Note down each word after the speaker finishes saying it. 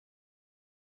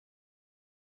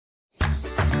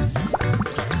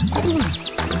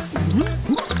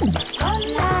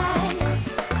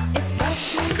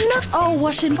Not all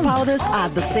washing powders are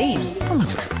the same.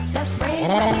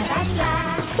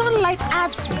 Sunlight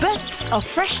adds bursts of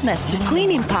freshness to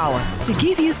cleaning power to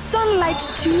give you Sunlight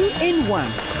 2-in-1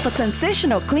 for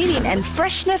sensational cleaning and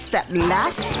freshness that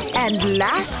lasts and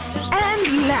lasts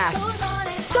and lasts.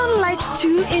 Sunlight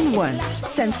 2-in-1,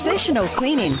 sensational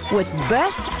cleaning with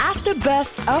burst after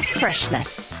burst of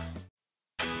freshness.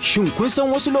 Shin kun san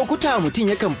wasu lokuta mutum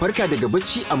yakan farka daga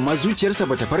bacci amma zuciyarsa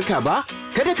bata farka ba?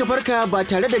 Kada ka farka ba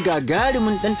tare da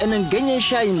gagarumin ɗanɗanon ganyen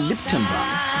shayin Lipton ba.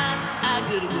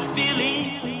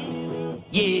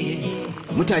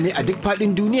 Mutane a duk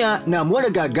faɗin duniya na more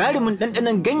gagarumin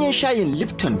ɗanɗanon ganyen shayin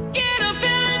Lipton.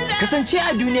 Kasance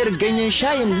a duniyar ganyen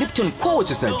shayin Lipton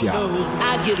kowace safiya.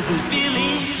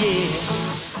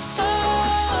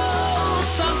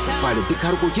 Fara duk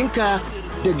harkokinka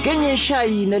da ganyen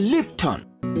shayi na Lipton.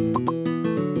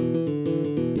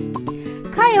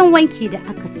 Kayan wanki da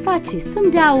aka sace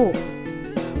sun dawo,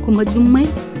 kuma Jummai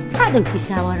ta ɗauki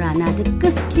shawara na da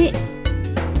gaske.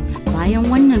 Bayan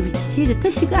wannan rikici da ta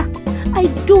shiga, ai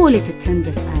dole ta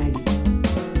canza tsari.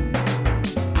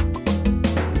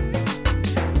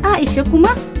 Aisha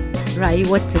kuma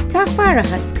rayuwarta ta fara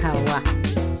haskawa.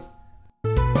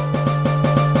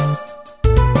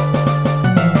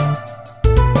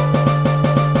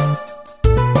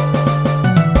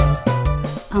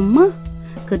 Amma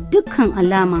ga dukkan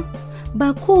alama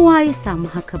ba kowa ya samu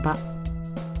haka ba.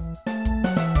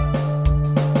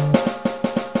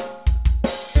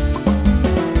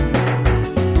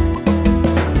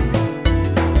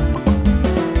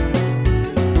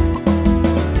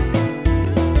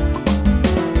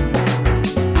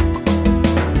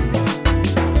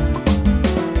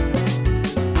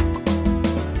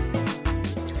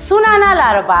 Sunana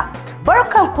Laraba,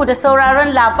 barkanku da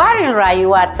sauraron labarin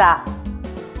rayuwata.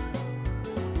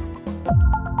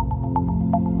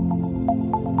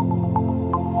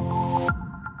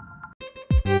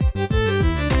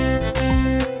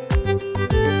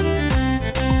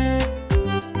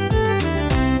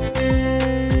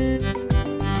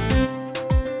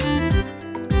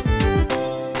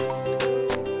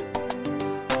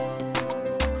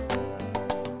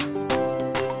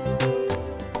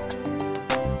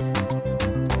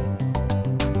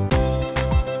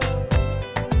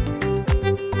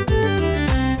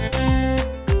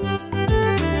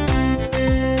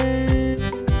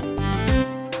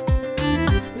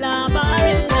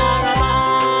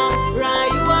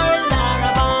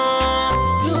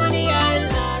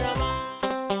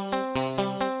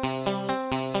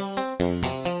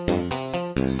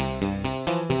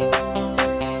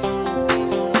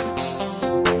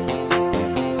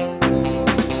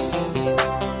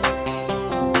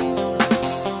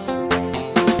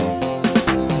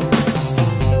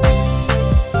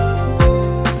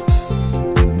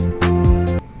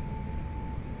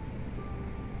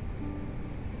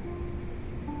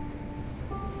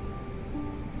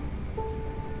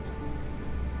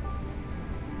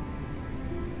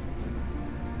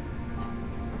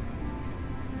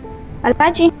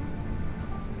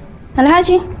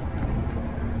 Alhaji,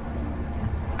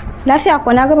 lafiya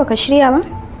ko na ga baka shirya ba?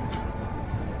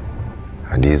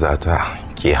 Hadiza ta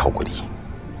ke hakuri,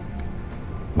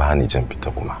 ba ni jin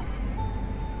fita kuma.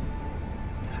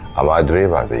 Amma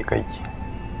direba zai kai ki.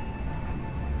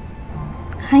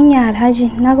 Hanya Alhaji,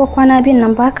 na ga kwana bin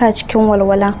nan baka cikin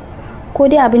walwala, ko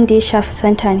dai abin da ya shafi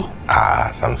santa ne?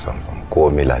 Sam, ko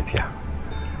mai lafiya.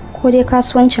 Ko dai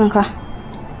kasuwancinka?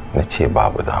 Na ce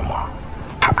babu damuwa.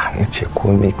 Na ce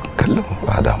komai kallon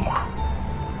ba damuwa.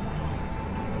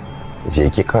 Je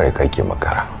ki kawai kake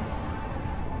makara.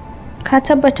 Ka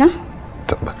tabbata?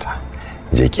 Tabbata.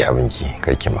 Je ki abinki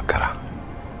kake makara.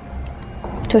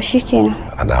 To shikenan.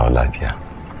 A dawo lafiya.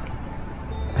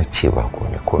 Na ce ba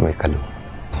komai kallon.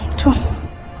 To.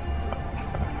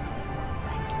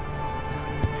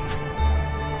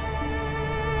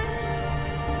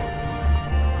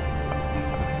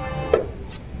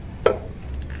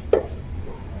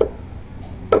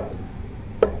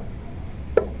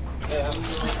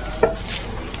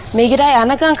 Mai gida ya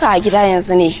na ganka a gida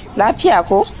yanzu ne, lafiya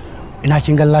ko? Ina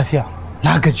kin ga lafiya,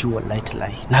 na gaji wallahi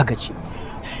tallahi, na gaji.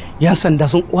 Yan sanda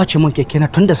sun kwace min keke na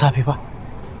tun da safe fa.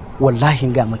 Wallahi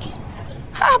ga maki.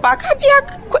 Ha ba ka biya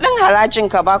kudin harajin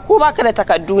ka ba ko baka da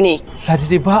takardu ne?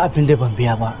 Ladi ba abin da ban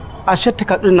biya ba. A shat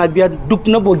takardun na biya duk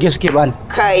na boge suke bani.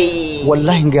 Kai.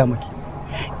 Wallahi ga maki.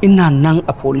 Ina nan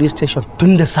a police station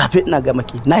tun da safe ina ga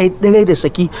maki. Na yi dare da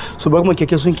saki su bar min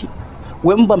keke sunki.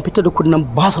 Wai in ban fita da kudin nan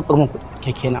ba su bar min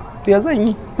keke na. To ya zan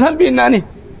yi? Zan bi ina ne?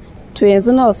 To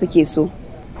yanzu nawa suke so?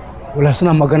 Wala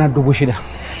suna magana 6,000.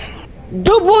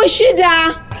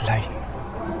 6,000. Wallahi.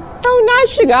 Yau na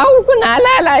shiga uku na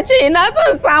lalace, ina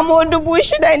son samo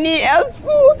 6,000 ni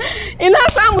yansu. Ina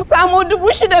samu samo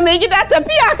 6,000 mai gida,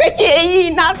 tafiya kake yi,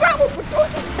 na samu fito.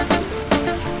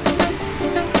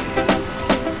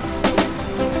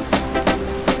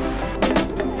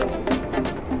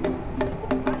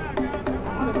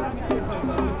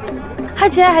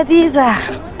 Hajiya Hadiza,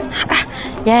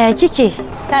 yaya kike?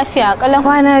 Lafiya kalau.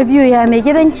 Kwana biyu, ya mai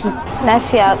gidanki?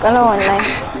 Lafiya kalau wallahi.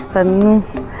 Sannu.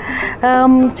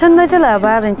 Can na ji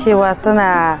labarin cewa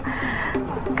suna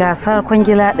gasar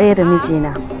kwangila ɗaya da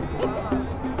mijina.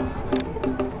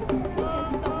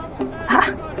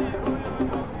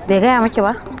 Bai gaya maki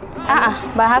ba? A'a,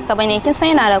 ba haka bane. Kin san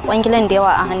yana da kwangilan da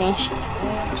yawa a hannun shi.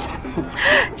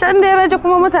 Can dai na ji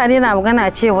kuma mutane na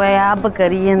magana cewa ya bi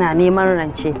gari yana neman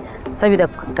rance saboda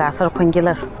gasar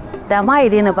kwangilar. Da ma ya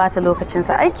daina bata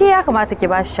lokacinsa, aiki ya kamata ki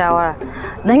ba shi shawara.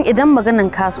 Dan idan maganan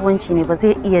kasuwanci ne ba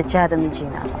zai iya ja da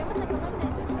mijina ba.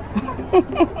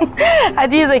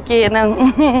 Hadiza kenan.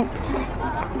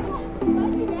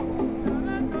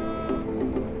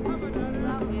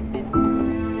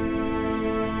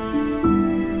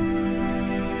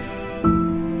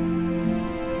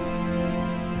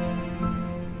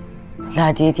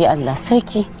 Ladidi Allah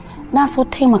sarki, na so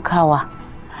taimakawa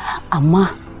amma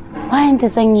bayan da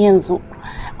zan yi yanzu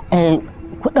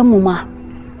kudin mu ma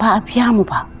ba a biya mu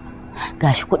ba,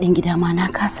 gashi kudin gida ma na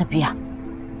kasa biya.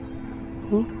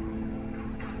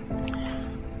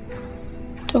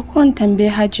 To kun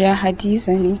tambaye Hajiya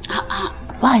Hadiza ne? A'a,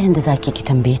 bayan da zaki ki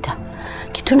tambaye ta,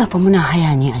 ki tuna fa muna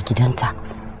haya ne a gidanta.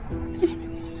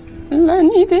 Allah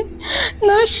ni dai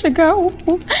na shiga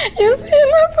uku, yanzu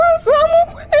ina son samu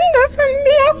kuɗin da san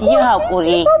biya ko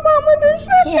sisi ba mu da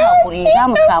shi. Ki haƙuri, za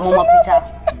mu samu mafita.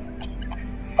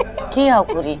 Ki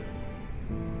haƙuri.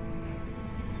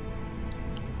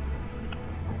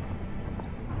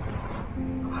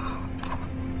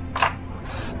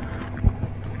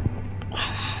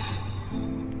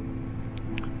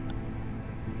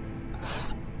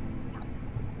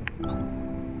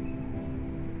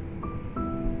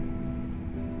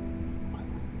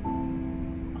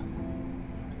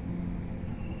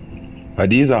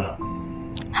 Hadiza.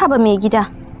 Haba mai gida,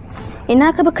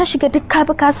 ina ka bi ka shiga duk ka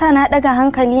bi ka sa na daga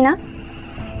hankali na?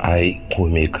 Ai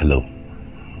komai kalau.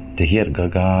 Tahiyar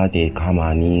gaga ne kama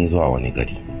ni zuwa wani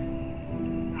gari.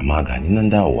 Amma gani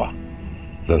nan dawowa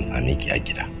zan same ki a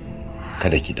gida.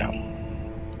 Kada ki damu.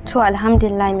 To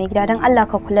alhamdulillah mai gida, don Allah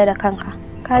ka kula da kanka.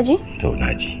 Kaji? To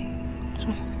naji.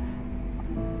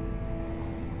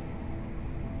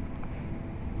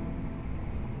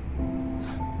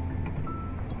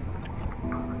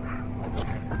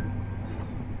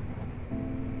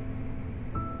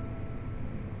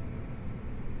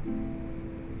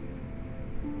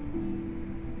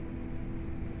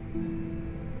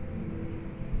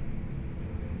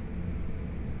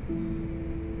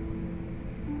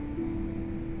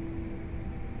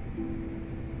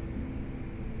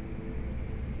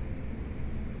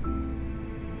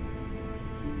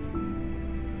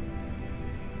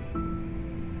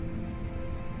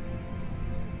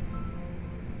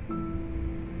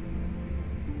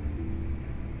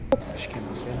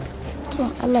 To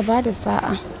Allah ba da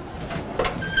sa'a.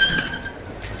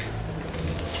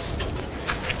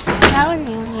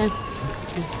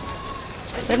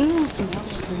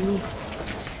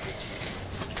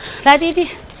 Ladidi,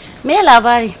 me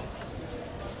labari?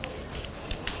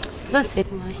 Zan sai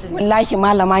tumatir. Wallahi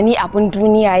malama ni abun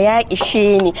duniya ya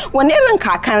ishe ni. Wani irin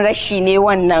kakan rashi ne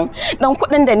wannan? Dan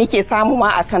kuɗin da nake samu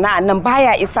ma a sana'an nan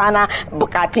baya isa na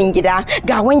bukatun gida.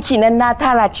 Ga wanki nan na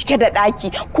tara cike da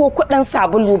ɗaki, ko kuɗin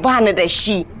sabulu bani da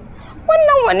shi.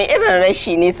 Wannan wani irin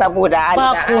rashi ne saboda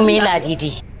Allah. Ba komai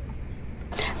Ladidi.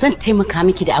 Zan taimaka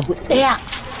miki da abu ɗaya.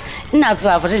 Ina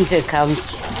zuwa barin jin kawo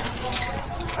miki.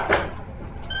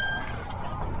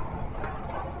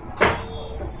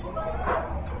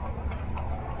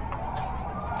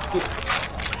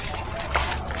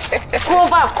 Ko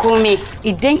ba komai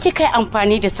idan kika yi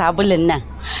amfani da sabulun nan,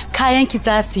 kayanki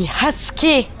za su yi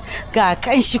haske, ga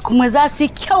kanshi kuma za su yi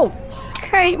kyau.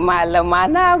 Kai malama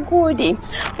na gode.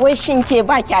 Wai shin ke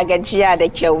ba kya gajiya da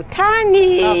kyauta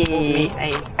ne?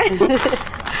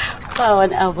 Ba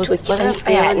wani abu. To ki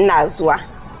tsaya ina zuwa.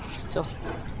 To.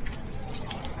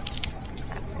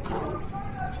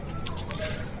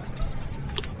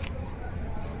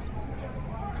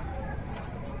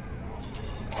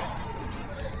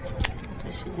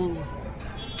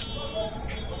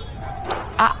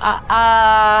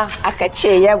 Aka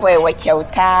ce ya baiwa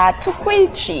kyauta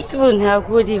tukuici. Tsohon na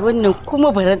gode, wannan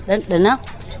kuma baran ɗanɗana.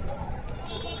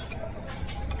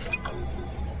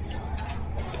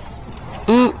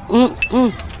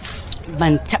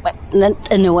 Ban taɓa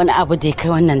ɗanɗana wani abu da ya kai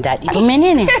wannan daɗi ba.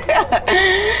 Menene?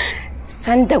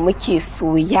 Sanda muke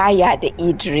soyayya da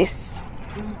Idris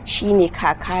shine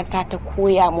kakata ta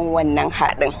koya min wannan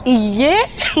haɗin. Iye?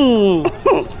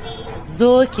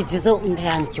 Zo ki ji, zo in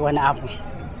gaya miki wani abu.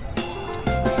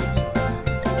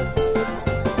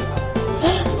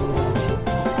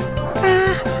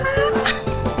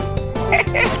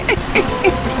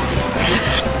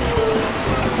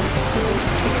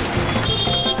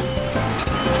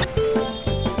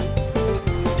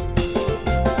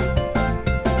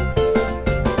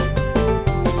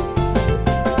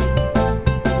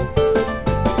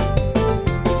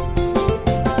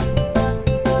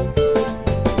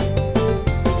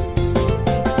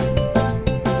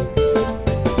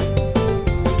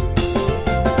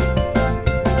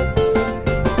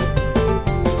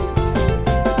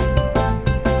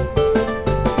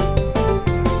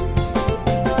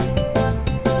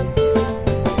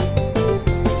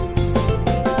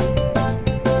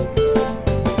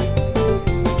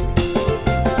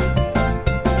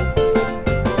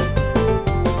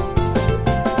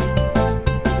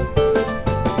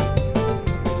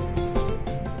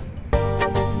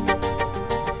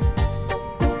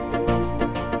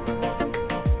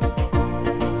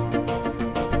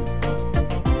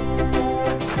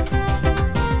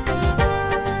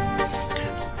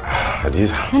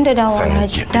 San da dawo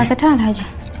Alhaji. Dakata Alhaji.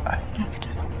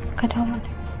 Ka dawo.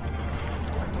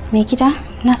 Mai gida,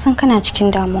 na san kana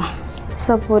cikin damuwa.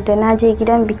 Saboda na je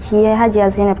gidan biki yayi Hajiya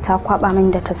Zainab ta kwaba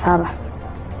min da ta saba.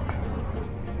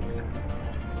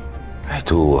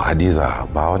 To Hadiza,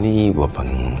 ba wani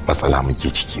babban matsala muke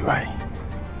ciki ba.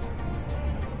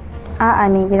 A'a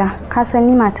mai gida, ka san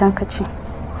ni matanka ce.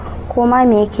 Ko ma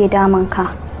me yake damun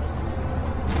ka?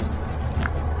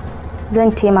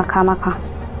 Zan taimaka maka.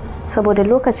 Saboda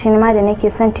lokacin ma da nake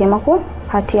son taimako,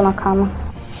 ka taimaka min.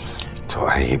 To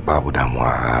ai babu damuwa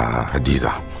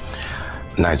Hadiza.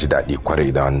 Na ji daɗi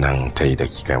kwarai da wannan tayi da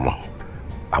kika min.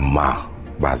 Amma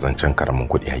ba zancen karamin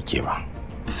kuɗi ake ba.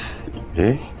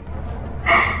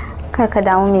 Kar ka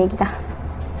damu mai gida.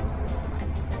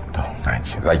 To, na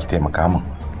ji za ki taimaka min?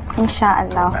 Insha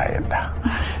Allah. Na yarda.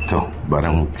 To, bari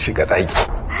mu shiga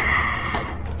ɗaki.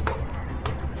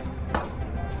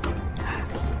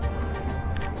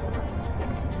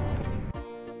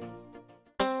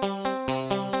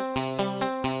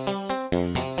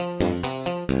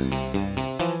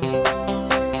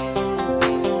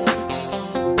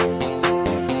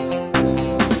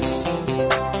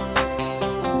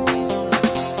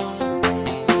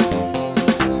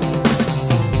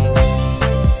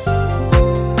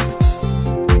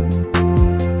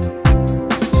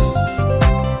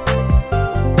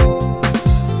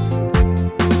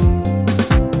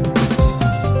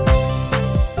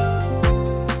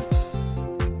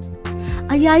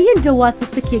 Yayin da wasu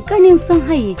suke ganin sun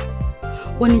haye,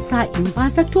 wani sa'in ba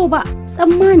zato ba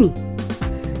tsammani,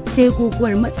 sai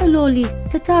guguwar matsaloli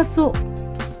ta taso.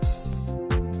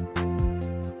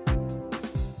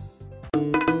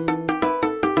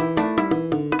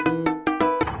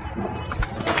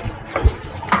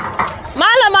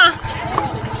 Malama,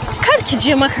 kar ki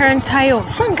je makaranta yau,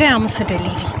 zan gaya musu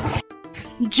dalili.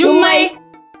 Jummai,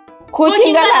 ko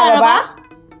kin ga Laraba?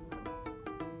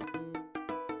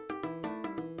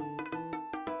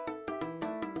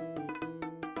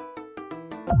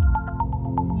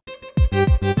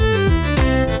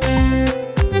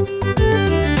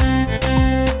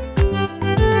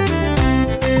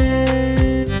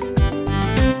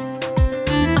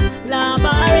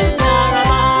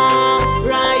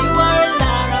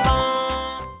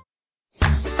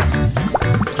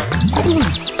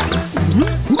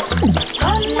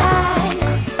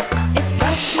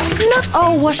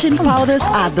 Washing powders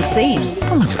are the same.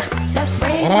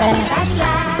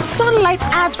 Sunlight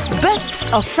adds bursts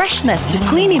of freshness to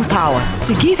cleaning power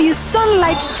to give you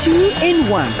Sunlight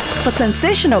 2-in-1 for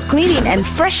sensational cleaning and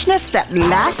freshness that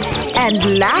lasts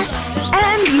and lasts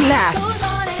and lasts.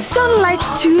 Sunlight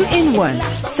 2-in-1,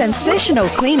 sensational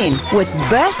cleaning with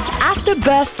burst after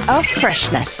burst of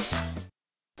freshness.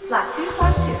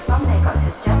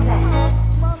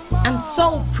 I'm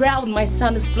so proud my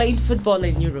son is playing football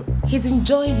in Europe. He's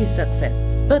enjoying his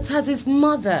success. But as his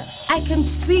mother, I can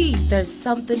see there's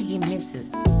something he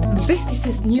misses. This is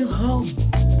his new home,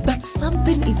 but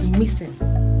something is missing.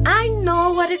 I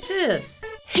know what it is.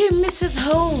 He misses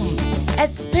home,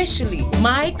 especially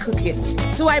my cooking.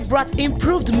 So I brought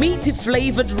improved meaty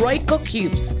flavored Royco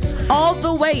cubes all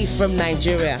the way from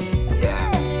Nigeria.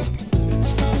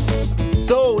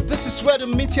 So this is where the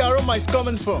meaty aroma is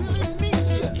coming from.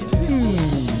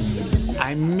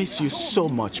 I miss you so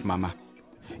much, Mama.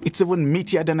 It's even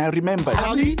meatier than I remembered.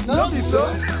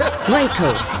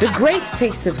 Royco, the great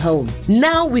taste of home,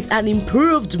 now with an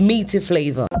improved meaty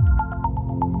flavor.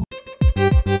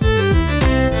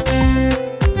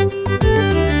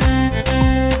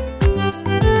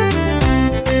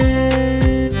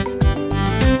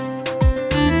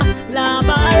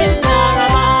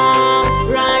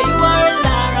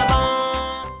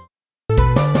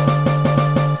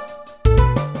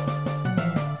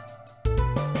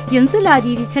 Yanzu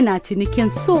Ladidi tana cinikin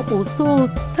soɓo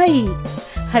sosai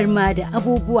har ma da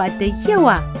abubuwa da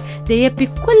yawa da ya fi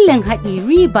kullum haɗi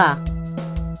riba.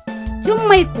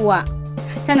 Jummai kuwa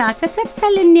tana ta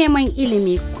tattalin neman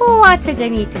ilimi, kowa ta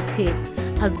gani ta ce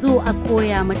a zo a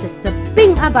koya mata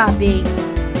sabbin ababe.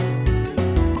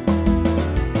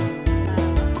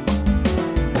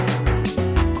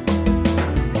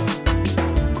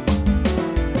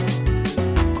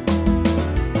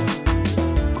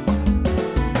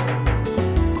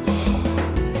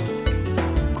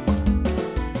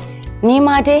 Ni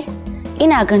ma dai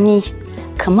ina gani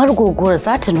kamar guguwar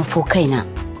za ta nufo kaina.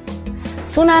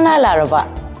 Sunana Laraba,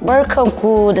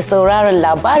 barkanku da sauraron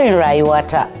labarin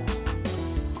rayuwata.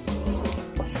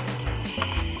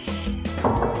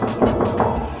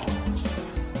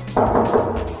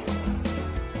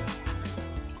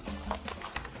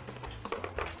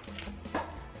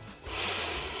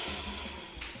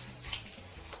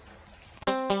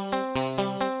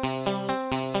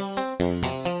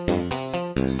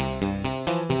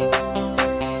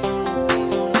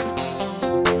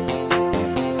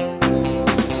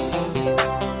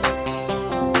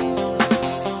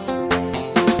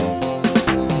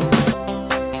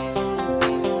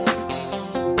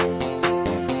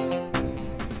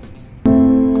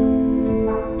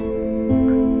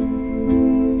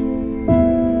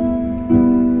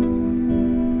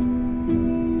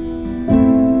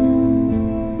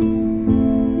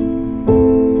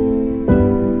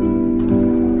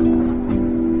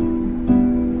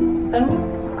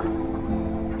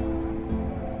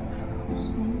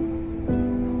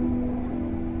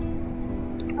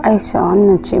 Aisha,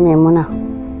 wannan ce Maimuna.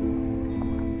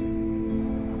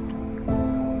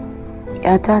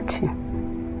 ‘Yata ce.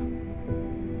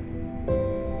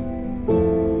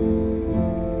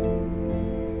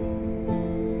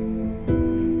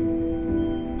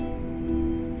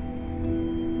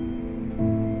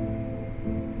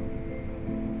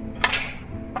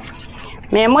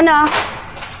 Maimuna.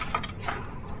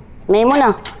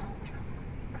 Maimuna.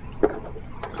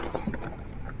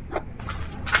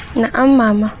 Na'am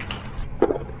mama.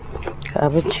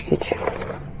 Abinci kici.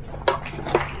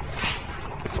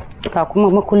 Ka kuma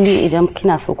makulli idan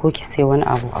kina so ko ki sai wani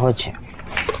abu a waje.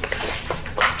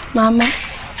 Mama,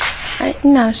 ai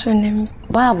ina so ne.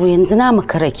 Babu, yanzu na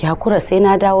makara, ki hakura sai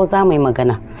na dawo za mu yi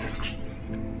magana.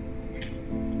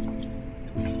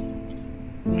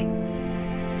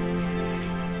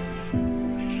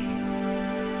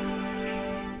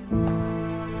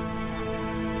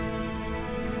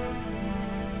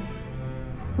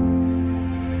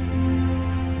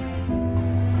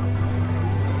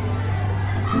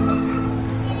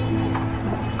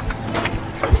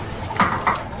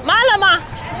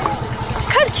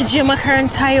 Ki je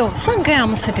makaranta yau, san gaya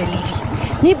musu dalili.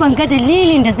 Ni ban ga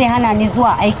dalilin da zai hana ni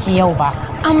zuwa aiki yau ba.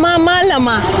 Amma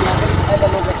malama.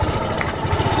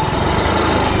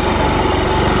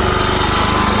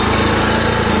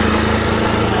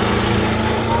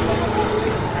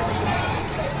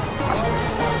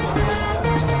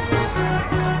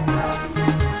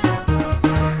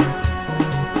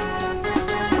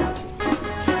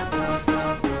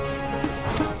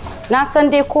 Na san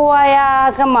dai kowa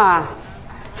ya gama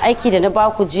aiki da na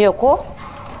baku jiya ko?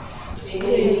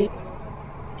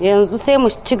 Yanzu sai mu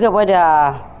ci gaba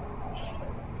da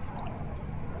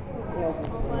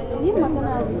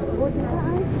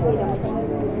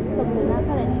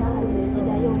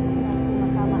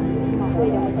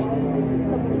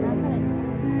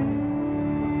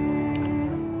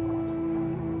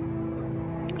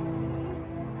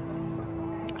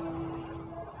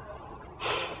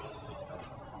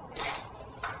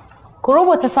ku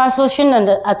rubuta sasoshin nan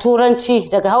a turanci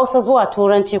daga Hausa zuwa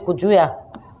turanci ku juya.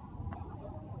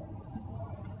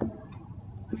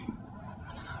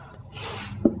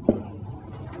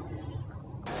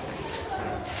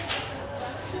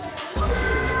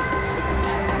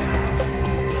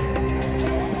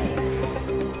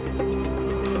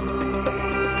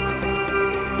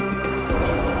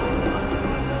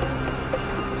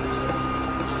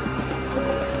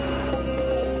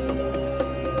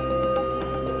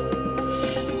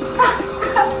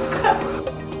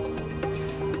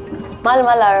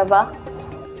 Malama Laraba.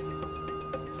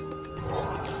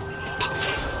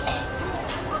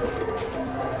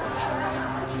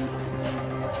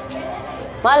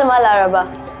 Malama Laraba.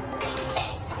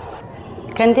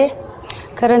 Kande,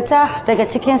 karanta daga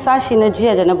cikin sashi na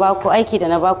jiya da na baku aiki da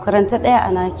na baku karanta ɗaya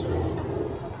a naki.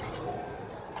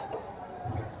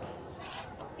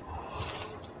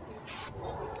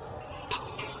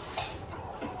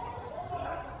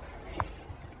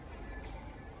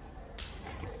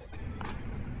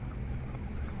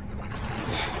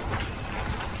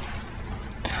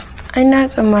 Ai na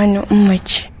tsammanin Umma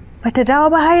ce. Bata dawo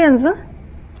ba har yanzu?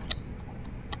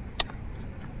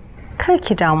 Kar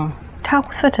ki damu, ta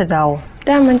kusa ta dawo.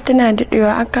 Daman tana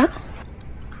daɗewa aka?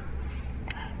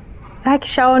 Za ki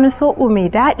sha wani soɓo mai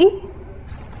daɗi?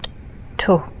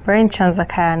 To, bari in canza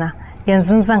kayana,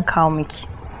 yanzu zan kawo miki.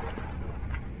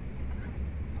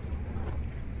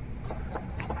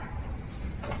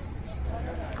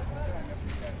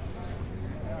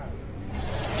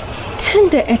 Tun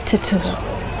da ‘yarta ta zo,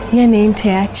 yanayinta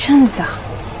ya canza.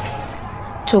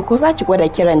 To, ko za ki gwada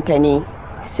kiranta ne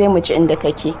sai mu ji inda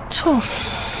take? To.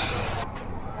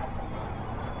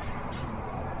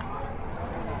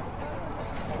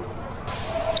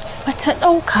 Bata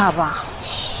ɗauka ba.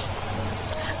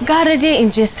 Gara dai in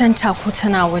je santa ko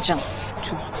tana wajen.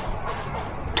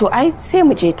 To ai sai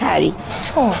mu je tare.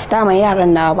 To. Dama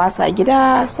yaran na ba sa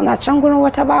gida suna can gurin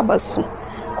wata babarsu.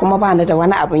 Kuma ba ni da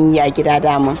wani abin yi a gida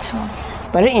dama.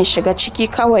 Bari in shiga ciki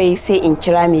kawai sai in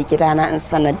kira mai gidana in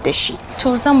sanar da shi.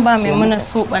 To zan ba mai muna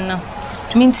soɓan nan.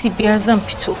 Minti 5 zan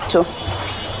fito. To.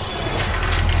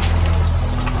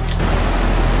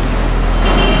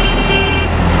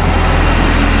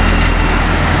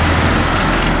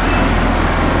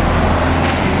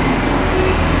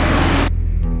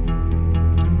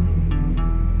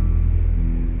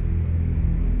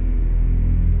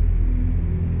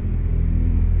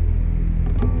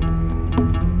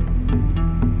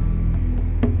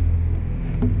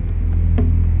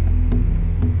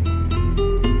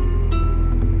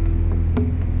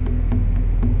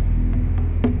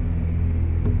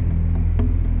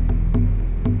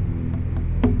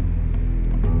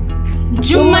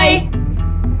 Jummai,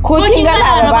 ko kin ga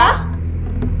Laraba?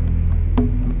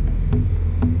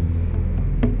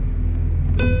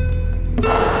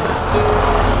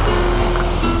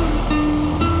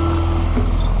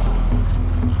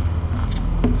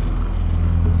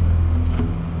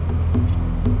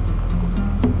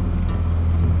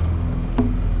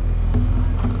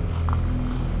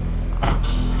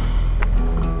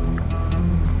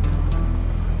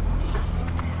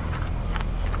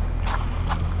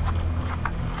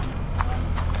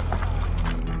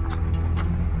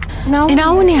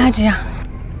 Ina wuni Hajiya?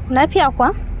 Lafiya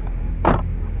kuwa?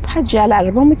 Hajiya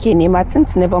Laraba muke nema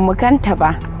tuntuni ba mu ganta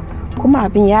ba. Kuma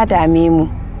abin ya dame mu.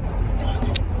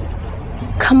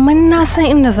 Kamar na san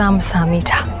inda za mu same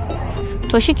ta.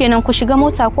 To shikenan ku shiga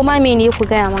mota kuma mene ku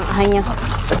gaya min a hanya.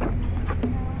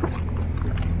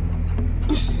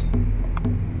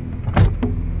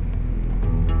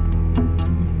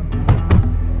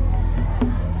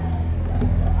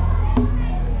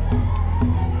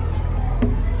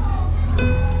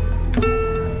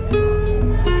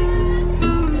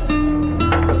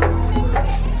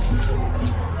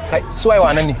 Kai, suwaye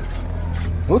wa nan ne?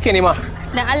 Muke nema?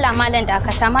 Dan Allah malam da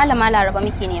aka ta malama Laraba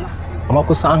muke nema. Amma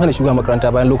kusan an hana shiga makaranta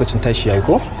bayan lokacin tashi yayi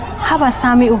ko? Haba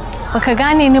Sami'u, baka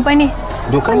gane ni bane?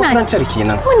 Dokar makarantar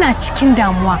kenan. Muna cikin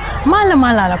damuwa.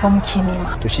 Malama Laraba muke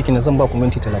nema. To shikenan zan ba ku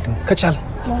minti 30. Kacal.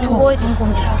 To gode.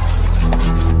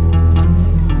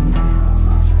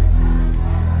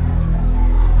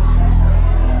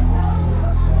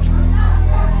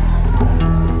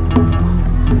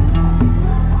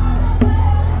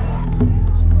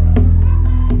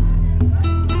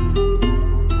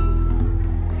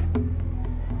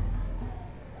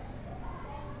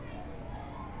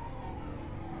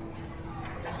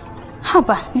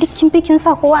 Haba, dukkin bikin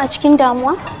sa kowa a cikin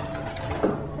damuwa?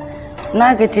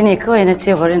 Na gaji ne kawai na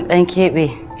ce bari dan keɓe.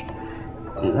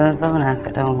 Zan zauna ka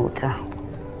dan huta.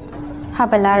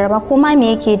 Haba Laraba, ko ma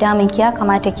me yake damun ki ya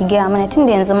kamata ki gaya mana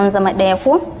tunda yanzu mun zama ɗaya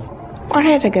ko?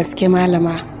 Kwarai da gaske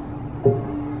malama.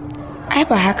 Ai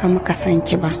ba haka muka san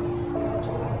ki ba.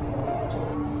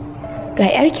 Ga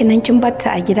yarki nan kin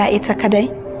batta a gida ita kadai?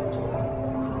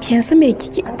 Yanzu me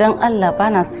kike? Dan Allah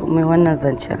bana so mai wannan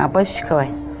zancen a bar shi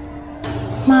kawai.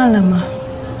 Malama,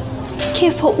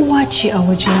 ke fa uwa ce a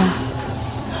wajena,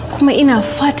 kuma ina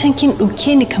fatan kin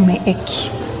ɗauke ni kamar yaki.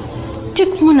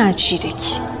 Duk muna ji da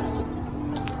ki.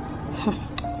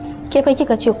 Ke fa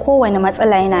kika ce kowane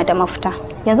matsala yana da mafita.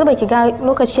 Yanzu baki ga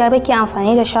lokaci ya baki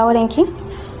amfani da shawaranki?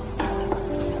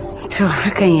 To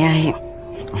hakan yayi.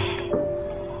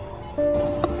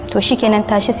 To shikenan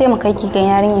tashi sai mu kai ki ga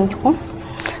yarinyan ki ko?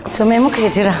 To me muka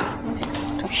jira?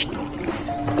 To shi.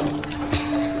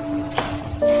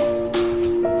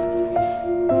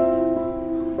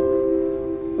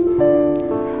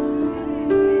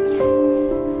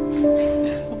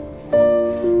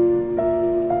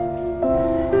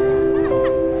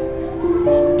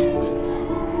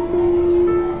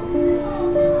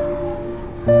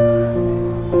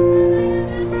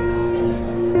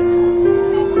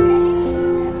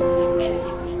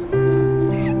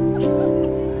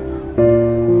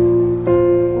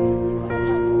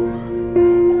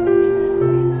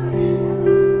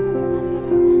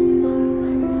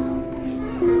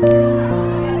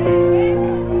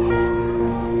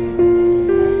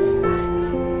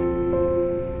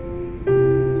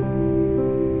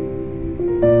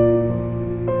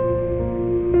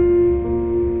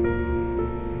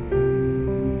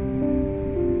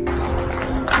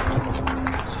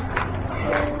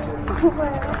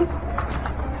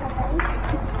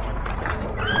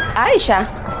 Aisha,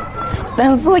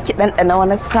 dan zo ki ɗanɗana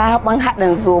wani sabon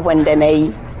haɗin zoben da na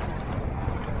yi.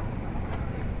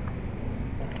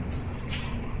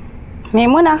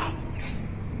 Maimuna,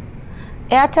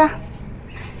 ‘yata,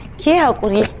 ke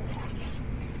haƙuri.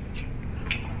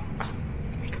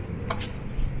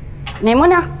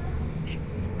 Maimuna?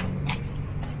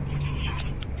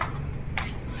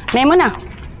 Maimuna?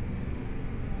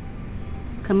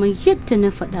 Kamar yadda na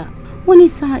faɗa wani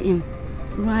sa'in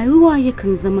rayuwa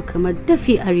yakan zama kamar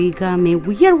dafi a riga mai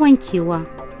wuyar wankewa.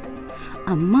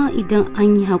 Amma idan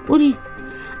an yi haƙuri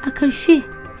a ƙarshe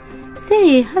sai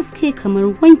ya yi haske kamar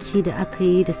wanki da aka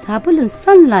yi da sabulun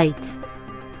sunlight.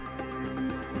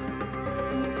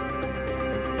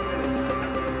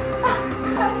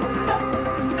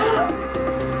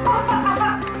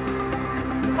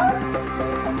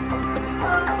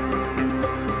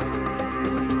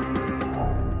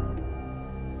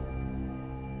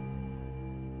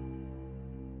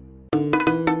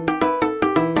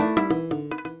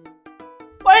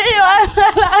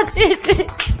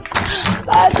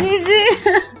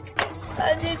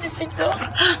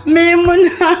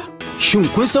 Maimuna. Shin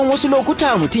kun san wasu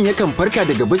lokuta mutum yakan farka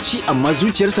daga bacci amma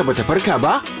zuciyarsa bata farka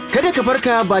ba? Kada ka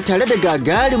farka ba tare da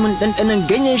gagarumin ɗanɗanon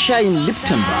ganyen shayin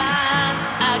Lipton ba.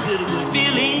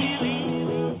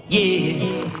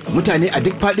 Mutane a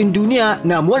duk faɗin duniya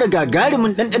na more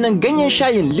gagarumin ɗanɗanon ganyen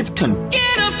shayin Lipton.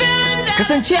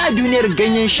 Kasance a duniyar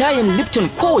ganyen shayin Lipton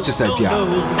kowace safiya.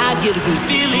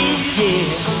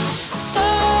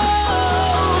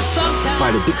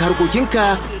 Fara duk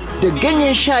harkokinka da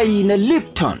ganyen shayi na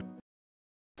Lipton.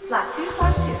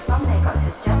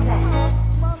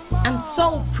 I'm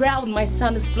so proud my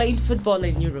son is playing football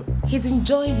in Europe. He's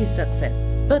enjoying his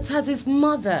success. But as his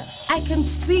mother, I can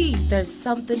see there's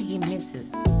something he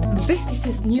misses. This is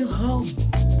his new home,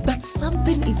 but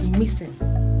something is missing.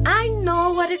 I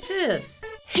know what it is.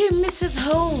 He misses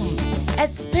home,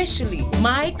 especially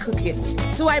my cooking.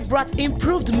 So I brought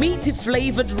improved meaty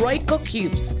flavored Royco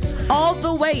cubes all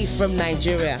the way from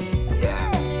Nigeria.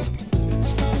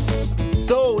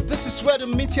 So this is where the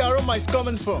meaty aroma is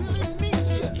coming from.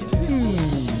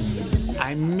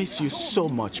 I miss you so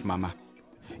much, Mama.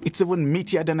 It's even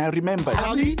meatier than I remembered.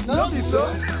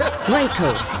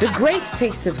 Royco, the great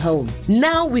taste of home,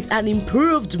 now with an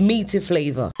improved meaty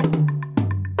flavor.